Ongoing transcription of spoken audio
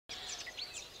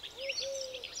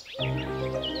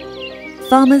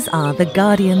Farmers are the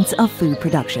guardians of food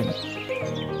production,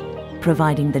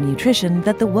 providing the nutrition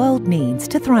that the world needs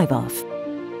to thrive off.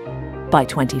 By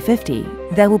 2050,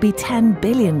 there will be 10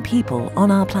 billion people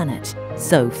on our planet,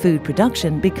 so food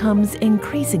production becomes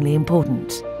increasingly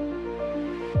important.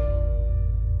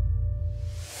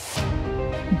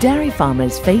 Dairy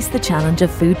farmers face the challenge of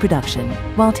food production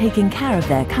while taking care of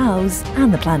their cows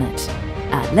and the planet.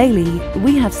 At Lely,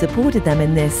 we have supported them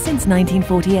in this since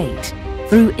 1948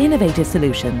 through innovative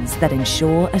solutions that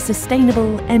ensure a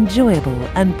sustainable, enjoyable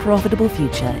and profitable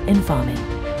future in farming.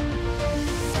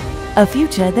 A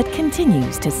future that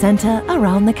continues to centre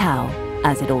around the cow,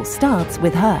 as it all starts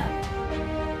with her.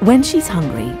 When she's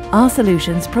hungry, our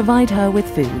solutions provide her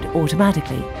with food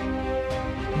automatically.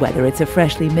 Whether it's a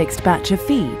freshly mixed batch of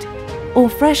feed or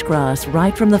fresh grass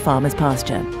right from the farmer's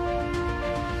pasture.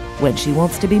 When she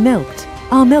wants to be milked,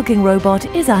 our milking robot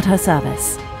is at her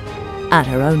service. At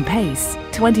her own pace,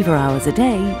 24 hours a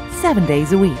day, 7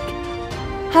 days a week.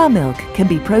 Her milk can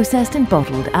be processed and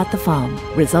bottled at the farm,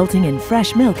 resulting in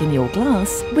fresh milk in your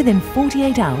glass within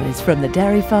 48 hours from the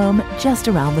dairy farm just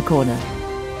around the corner.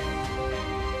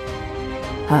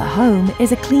 Her home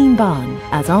is a clean barn,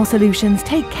 as our solutions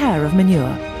take care of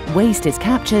manure. Waste is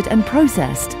captured and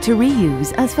processed to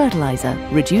reuse as fertilizer,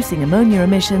 reducing ammonia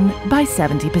emission by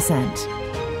 70%.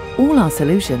 All our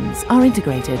solutions are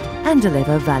integrated and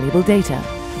deliver valuable data,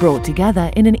 brought together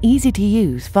in an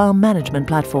easy-to-use farm management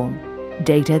platform.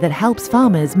 Data that helps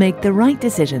farmers make the right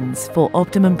decisions for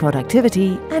optimum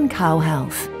productivity and cow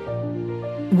health.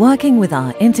 Working with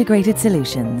our integrated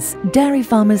solutions, dairy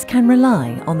farmers can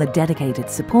rely on the dedicated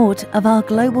support of our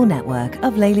global network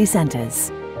of Lely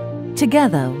centres.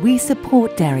 Together, we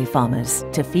support dairy farmers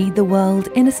to feed the world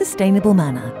in a sustainable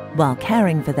manner while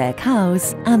caring for their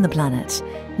cows and the planet,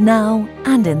 now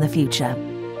and in the future.